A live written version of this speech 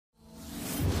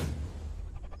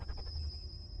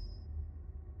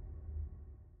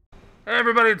Hey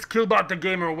everybody, it's Killbot the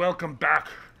Gamer. Welcome back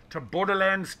to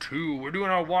Borderlands 2. We're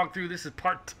doing our walkthrough. This is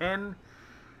part 10.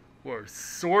 We're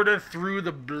sorta through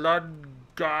the blood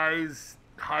guy's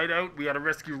hideout. We gotta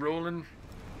rescue Roland.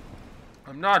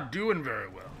 I'm not doing very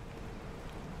well.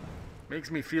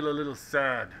 Makes me feel a little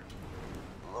sad.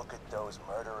 Look at those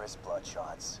murderous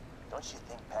bloodshots. Don't you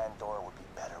think Pandora would be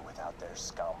better without their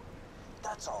scum?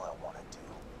 That's all I want to do.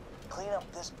 Clean up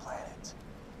this planet.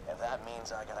 If that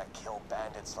means I gotta kill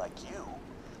bandits like you,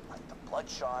 like the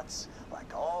Bloodshots,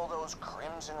 like all those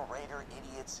Crimson Raider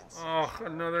idiots and... Oh,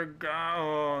 another guy.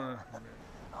 Oh.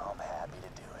 I'm happy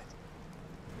to do it.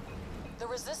 The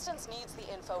Resistance needs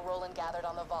the info Roland gathered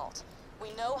on the vault.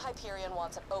 We know Hyperion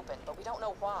wants it open, but we don't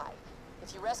know why.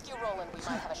 If you rescue Roland, we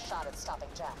might have a shot at stopping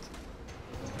Jack.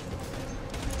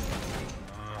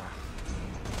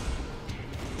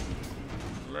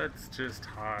 Let's just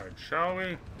hide, shall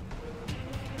we?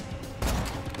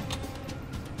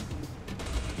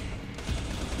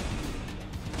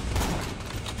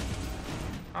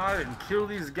 I didn't kill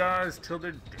these guys till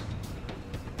they're dead.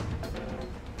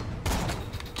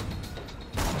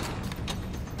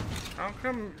 How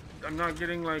come I'm not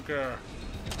getting like a...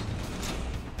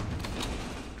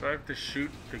 Do I have to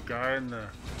shoot the guy in the...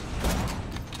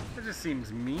 That just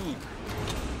seems mean.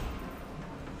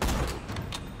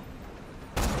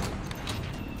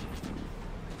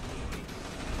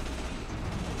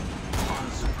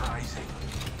 Unsurprising.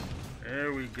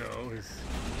 There we go.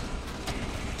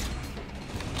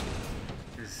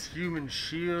 His human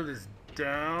shield is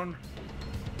down.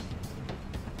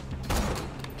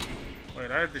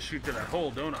 Wait, I have to shoot to that hole,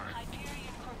 don't I? Hyperion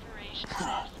Corporation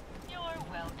says you're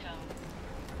welcome.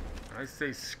 I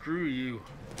say screw you.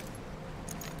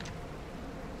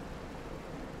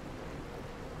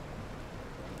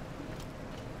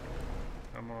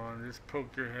 Come on, just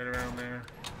poke your head around there.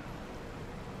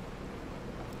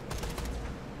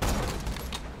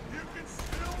 You can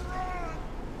still run!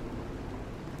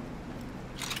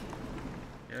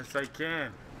 Yes, I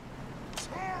can.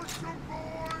 Charge them,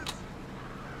 boys!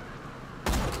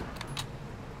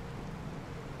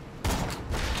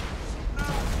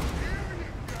 Now, here you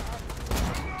go!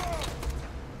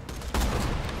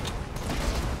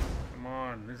 Come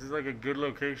on, this is like a good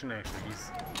location actually.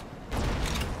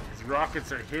 His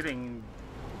rockets are hitting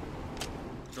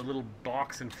the little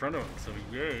box in front of him, so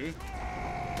yay.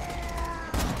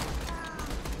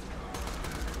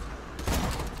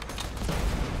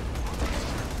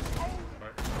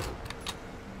 But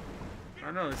I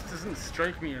don't know, this doesn't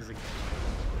strike me as a...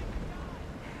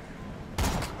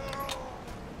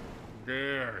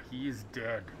 There, he's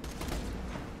dead.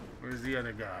 Where's the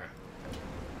other guy?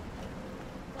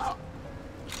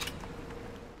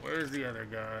 Where's the other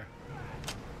guy?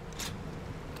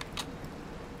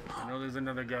 I know there's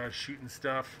another guy shooting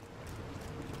stuff.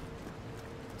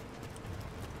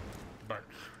 But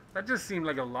that just seemed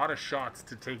like a lot of shots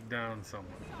to take down someone.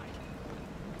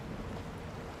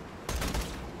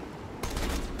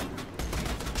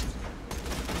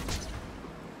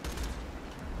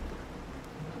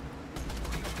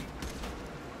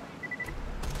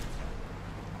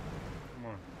 Come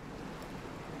on.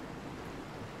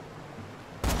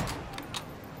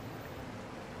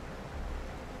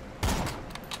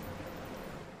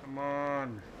 Come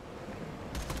on.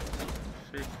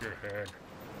 Shake your head.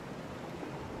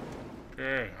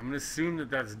 Okay, I'm gonna assume that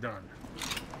that's done.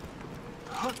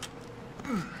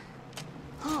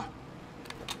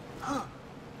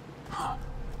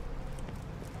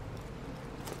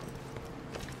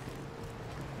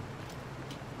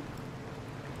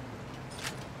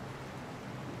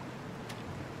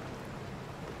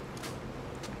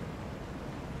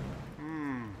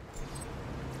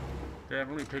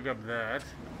 Definitely pick up that.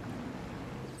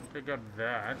 Pick up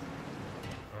that.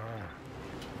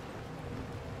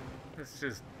 Let's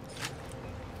just...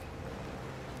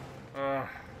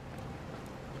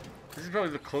 This is probably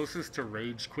the closest to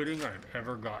rage quitting I've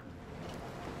ever gotten.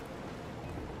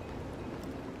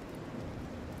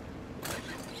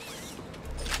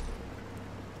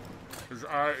 Because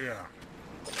yeah.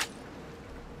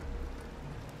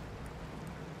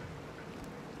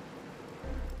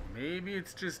 Maybe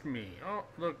it's just me. Oh,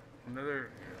 look, another...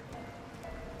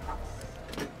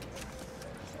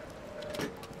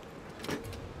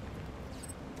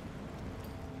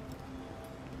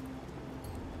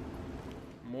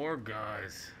 More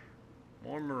guys.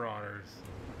 More marauders.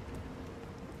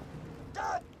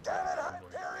 God damn it,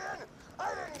 Hyperion! I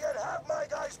didn't get half my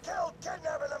guys killed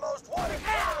kidnapping the most wanted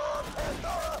criminal on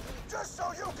Pandora just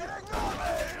so you can ignore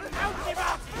me! Out, give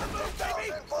up!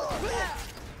 50,000 for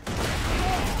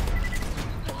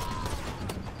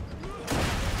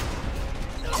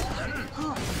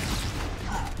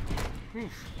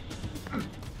Oof. I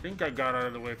think I got out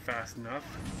of the way fast enough.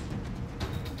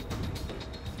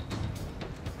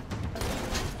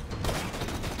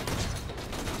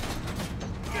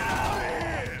 Get out of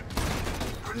here!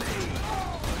 Grenade!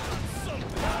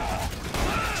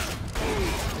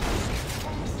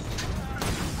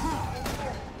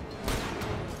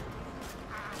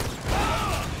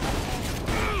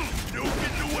 No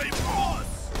getting away from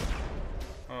us!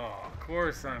 Oh, of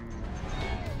course I'm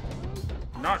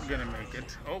not gonna make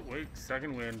it. Oh, wait,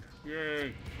 second wind.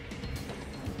 Yay.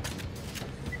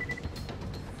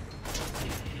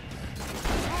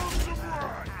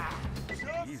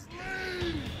 Just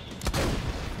leave!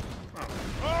 Oh.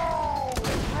 Oh!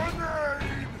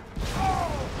 Grenade!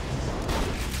 Oh!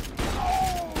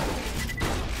 Oh!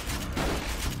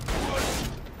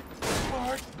 What's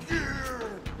my gear?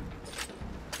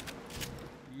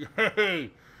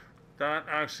 Yay! That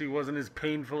actually wasn't as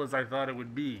painful as I thought it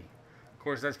would be. Of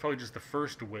course, that's probably just the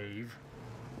first wave.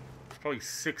 There's probably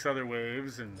 6 other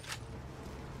waves, and...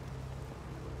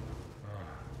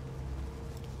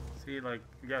 See, like,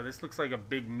 yeah, this looks like a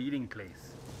big meeting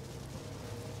place.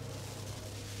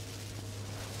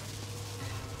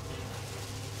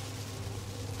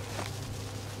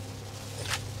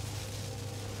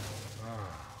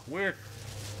 With...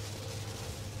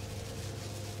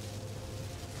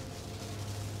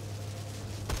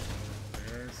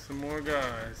 There's some more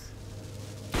guys.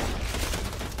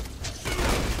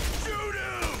 Shoot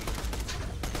him!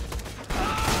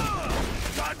 Ah!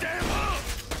 Goddamn up!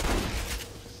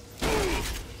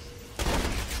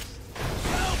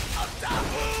 Help! Up top!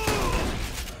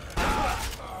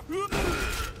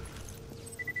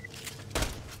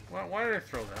 Why did I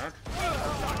throw that?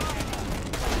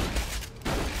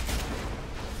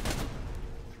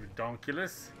 It's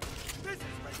redonkulous. This is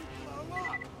making blow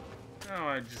up! Now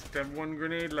I just have 1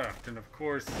 grenade left, and of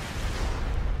course,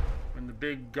 when the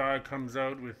big guy comes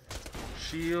out with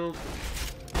shield,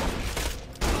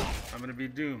 I'm gonna be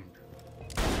doomed.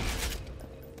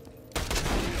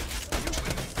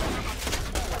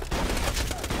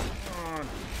 Come on.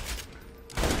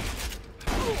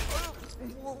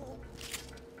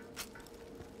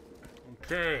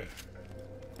 Okay.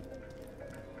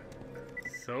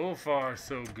 So far,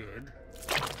 so good.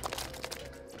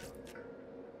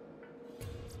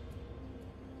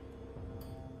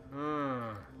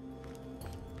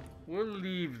 We'll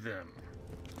leave them.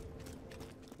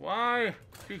 Why?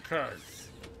 Because.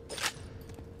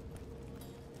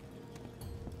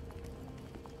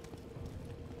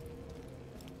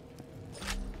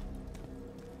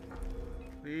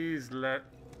 Please let...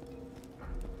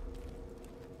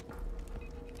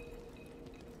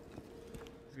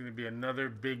 There's gonna be another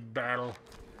big battle.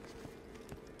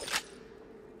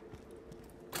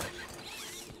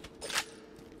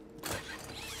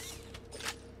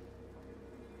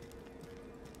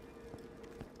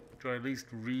 Do I at least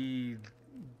reboot?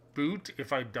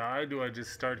 If I die, do I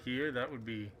just start here? That would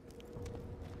be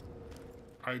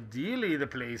ideally the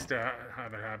place to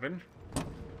have it happen.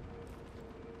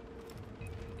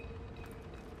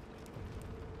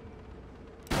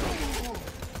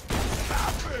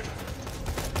 Stop it!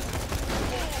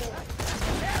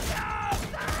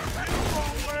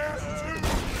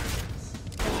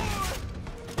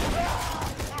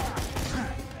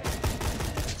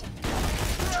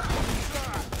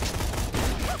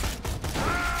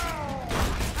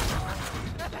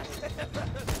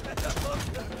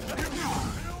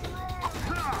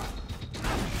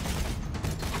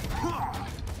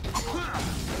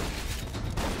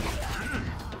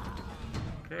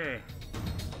 Okay.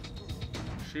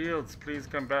 Shields, please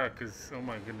come back, because, oh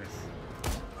my goodness.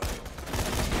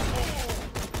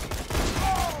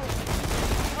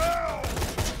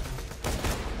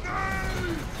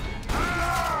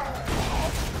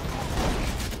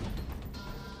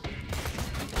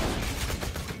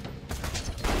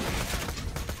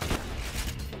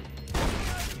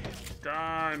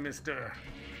 Die, mister.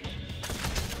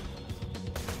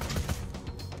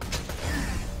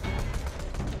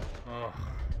 Oh.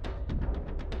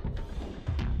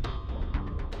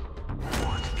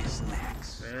 What is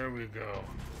next? There we go.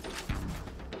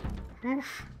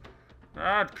 Oof.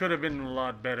 That could have been a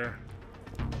lot better.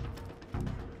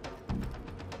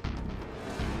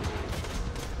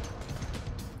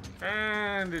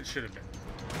 And it should have been.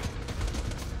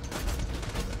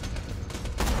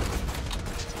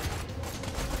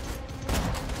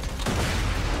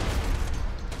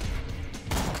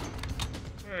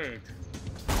 Wait.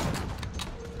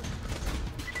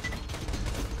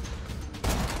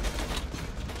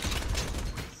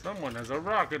 Someone has a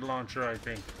rocket launcher, I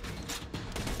think.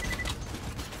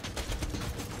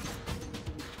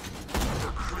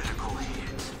 The critical hit.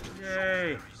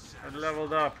 Yay! I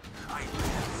leveled up. I live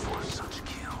for such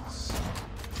kills.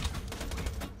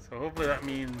 So hopefully that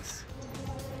means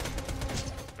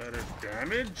better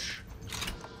damage.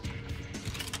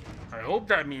 I hope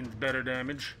that means better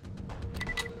damage.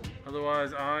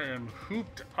 Otherwise, I am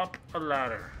hooped up a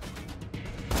ladder.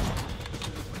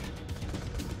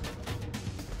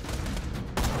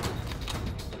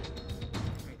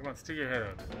 Hey, come on, stick your head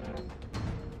out.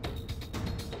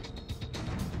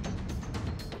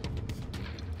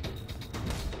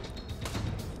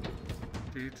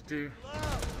 Do.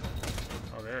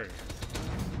 Oh, there he is.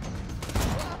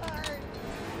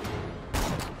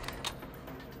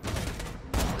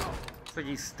 It's like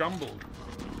he stumbled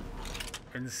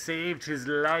and saved his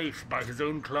life by his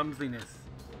own clumsiness.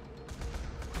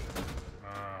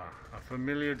 Ah, a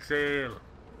familiar tale.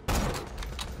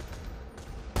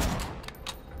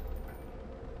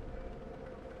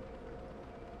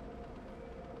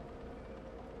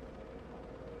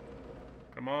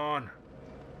 Come on.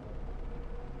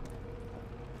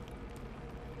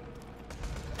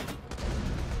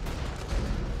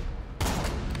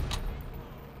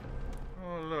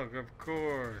 Oh, look, of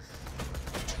course.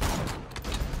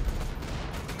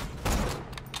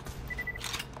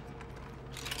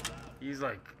 He's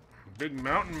like big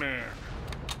mountain man.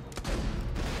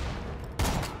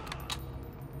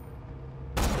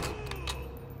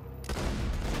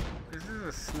 This is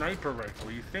a sniper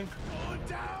rifle. You think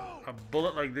a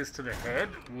bullet like this to the head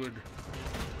would...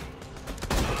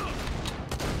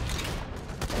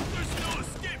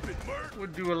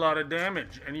 would do a lot of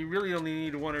damage, and you really only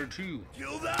need one or two.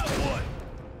 Kill that one.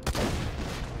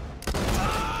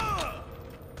 Ah!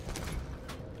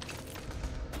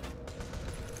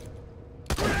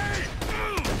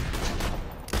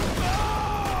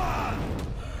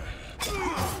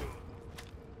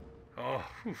 Oh,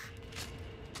 whew.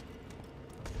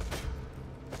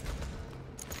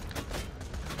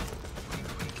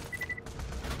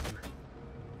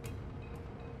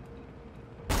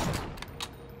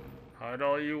 Hide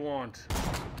all you want,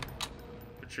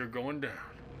 but you're going down.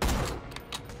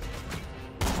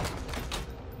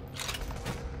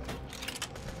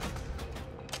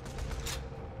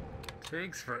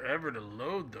 Takes forever to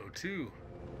load though, too.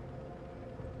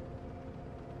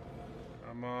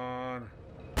 Come on.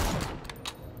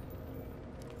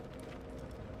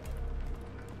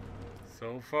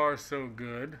 So far, so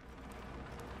good.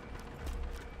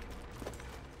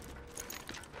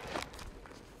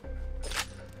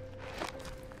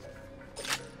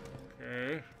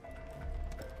 Okay.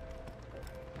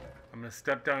 I'm gonna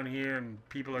step down here and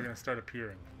people are gonna start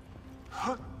appearing.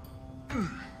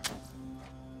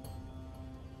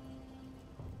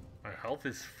 My health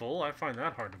is full? I find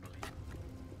that hard to believe.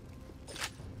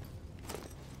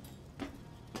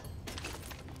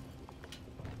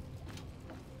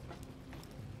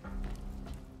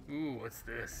 Ooh, what's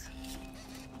this?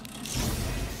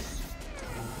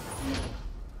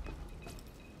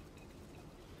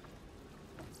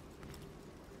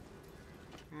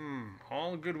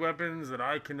 All good weapons that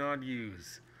I cannot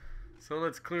use. So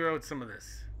let's clear out some of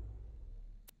this.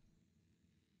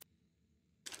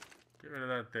 Get rid of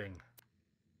that thing.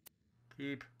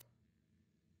 Keep.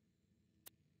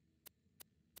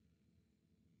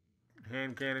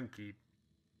 Hand cannon, keep.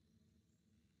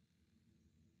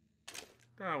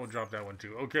 Ah, we'll drop that one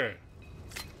too. Okay.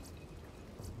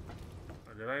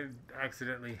 Did I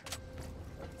accidentally?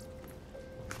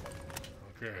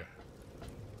 Okay.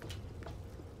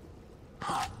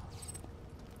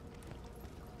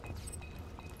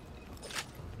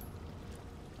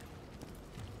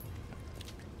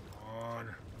 On.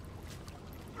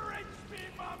 Reach me,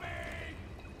 mommy!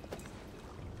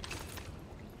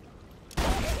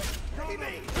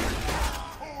 Baby!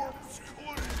 Corpse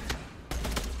clean!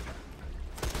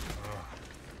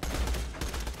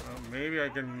 Well, maybe I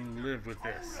can live with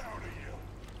this.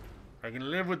 I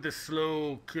can live with the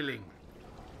slow killing.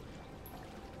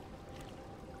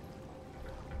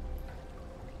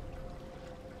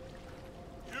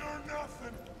 You're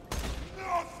nothing!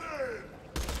 Nothing!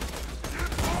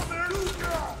 Get on their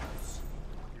scouts!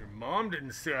 Your mom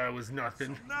didn't say I was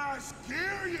nothing. Nice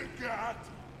gear you got!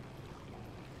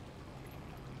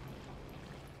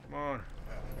 Come on.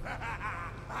 You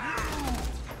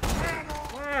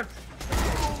cannot What?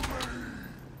 kill me!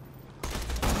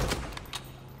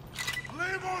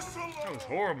 Leave us alone! That was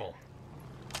horrible.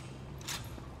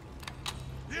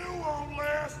 You won't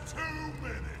last 2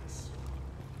 minutes!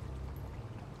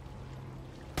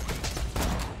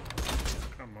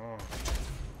 Come on.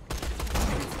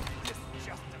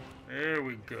 There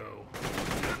we go.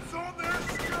 It's on their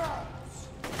scouts!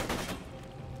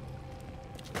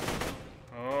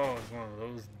 Oh, like one of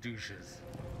those douches.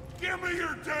 Give me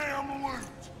your damn loot!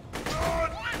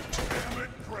 God damn it,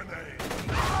 grenade!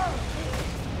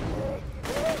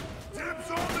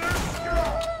 Dibs on their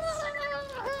scouts!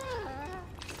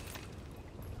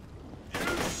 You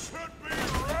should be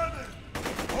running!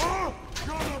 Huh?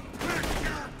 Gonna pick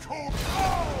your coat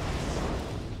off!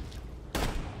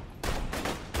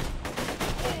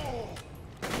 Oh.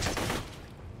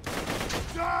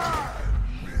 Die,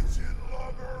 midget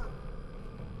lover!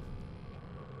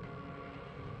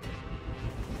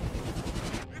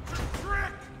 It's a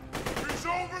trick! He's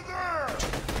over there!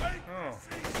 Take this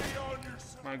easy on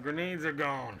yourself! My grenades are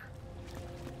gone.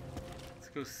 Let's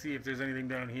go see if there's anything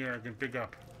down here I can pick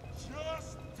up.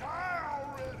 Just die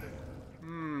already!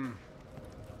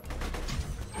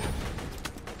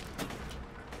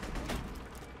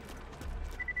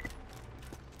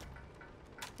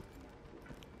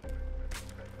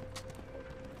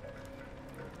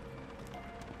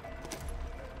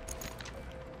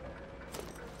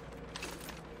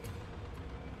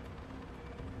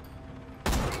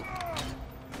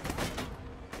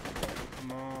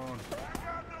 Come on.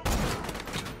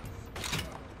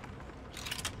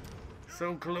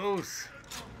 So close.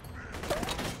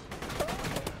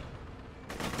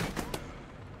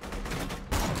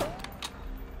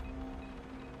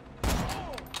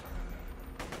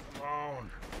 Come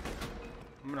on.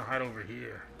 I'm gonna hide over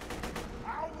here.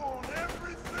 I want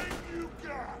everything you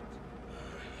got!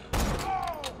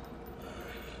 Oh!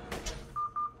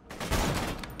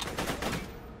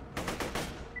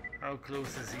 How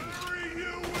close is he? Bury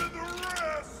you with the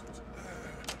rest!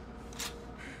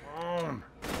 Come on.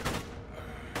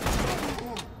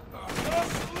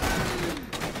 Just leave!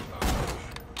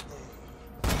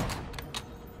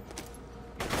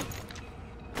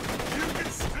 You can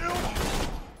still...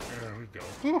 There we go.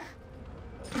 Whew.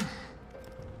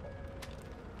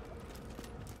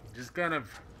 Just kind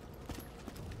of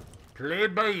play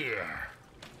it by ear.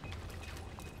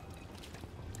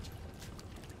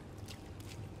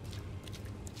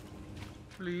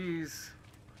 Please,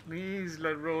 please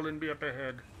let Roland be up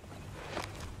ahead.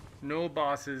 No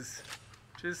bosses.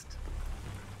 Just,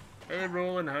 hey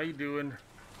Roland, how you doing?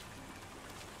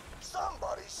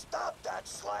 Somebody stop that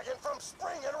slagging from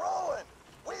springing Roland!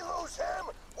 We lose him,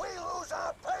 we lose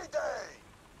our payday!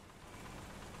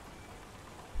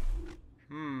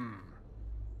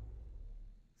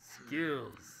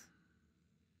 Skills.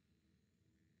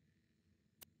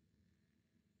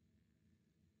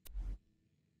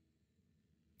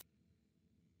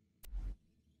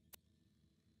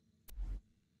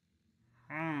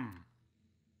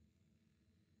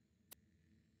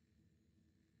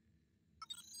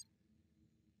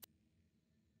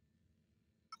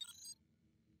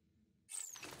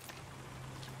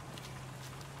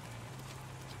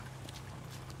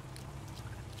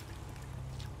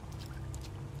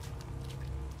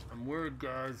 I'm worried,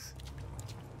 guys.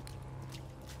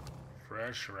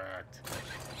 Fresh rat.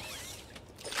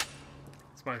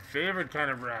 It's my favorite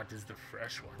kind of rat, is the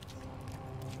fresh one.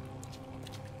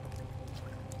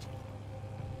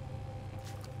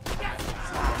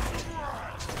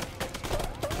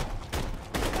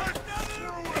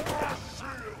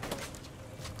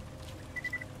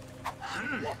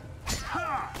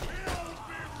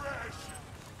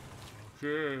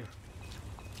 Okay.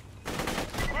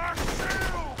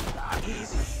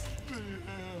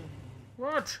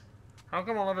 What? How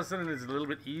come all of a sudden it's a little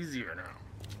bit easier now?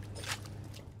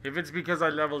 If it's because I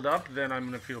leveled up, then I'm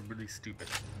gonna feel really stupid.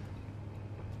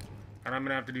 And I'm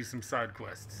gonna have to do some side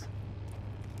quests.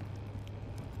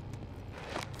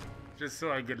 Just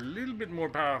so I get a little bit more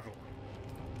powerful.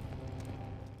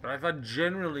 But I thought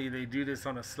generally they do this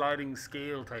on a sliding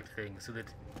scale type thing, so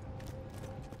that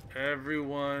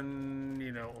everyone,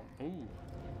 you know... Ooh.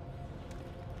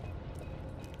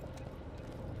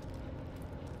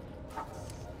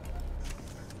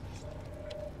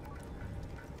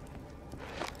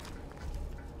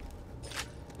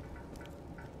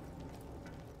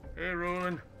 Hey,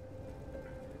 Roland.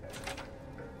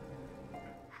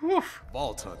 Woof.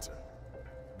 Vault Hunter.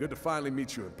 Good to finally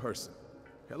meet you in person.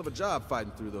 Hell of a job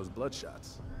fighting through those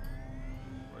bloodshots.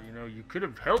 Well, you know, you could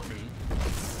have helped me.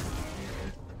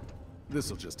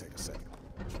 This'll just take a second.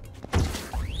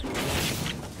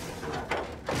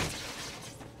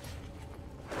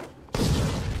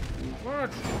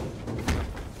 What?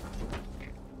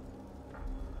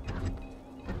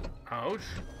 Ouch.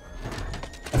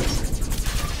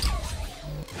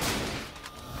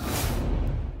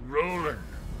 Roland.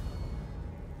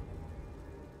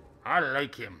 I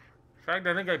like him. In fact,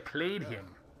 I think I played him.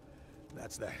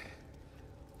 That's that.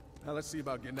 Now let's see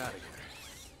about getting out of here.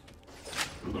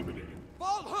 Eliminated.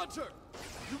 Vault Hunter!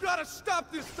 You gotta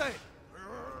stop this thing!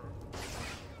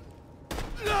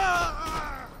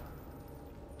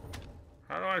 How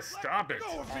do I stop it?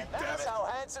 Go of me, And damn that's it! how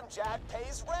Handsome Jack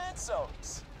pays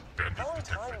ransoms. Long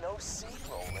time no see,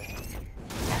 Roland.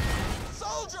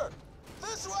 Soldier!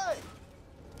 This way!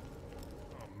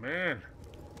 Oh, man.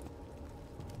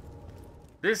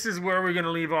 This is where we're going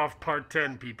to leave off part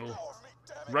 10, people. Go of me,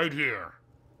 damn it. Right here.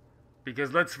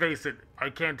 Because let's face it, I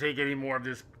can't take any more of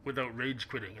this without rage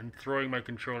quitting and throwing my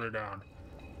controller down.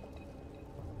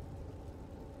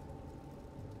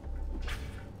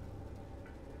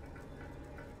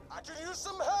 I could use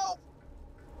some help!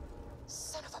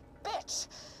 Son of a bitch!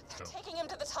 They're taking him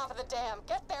to the top of the dam.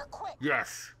 Get there quick!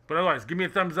 Yes. But otherwise, give me a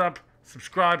thumbs up,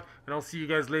 subscribe, and I'll see you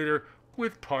guys later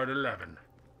with part 11.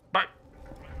 Bye.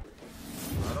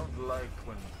 I don't like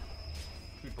when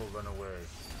people run away.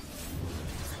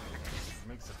 It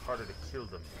makes it harder to kill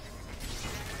them.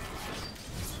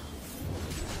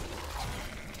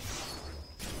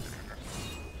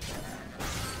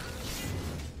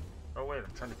 Oh wait,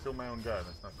 I'm trying to kill my own guy.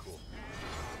 That's not cool.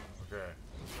 Okay.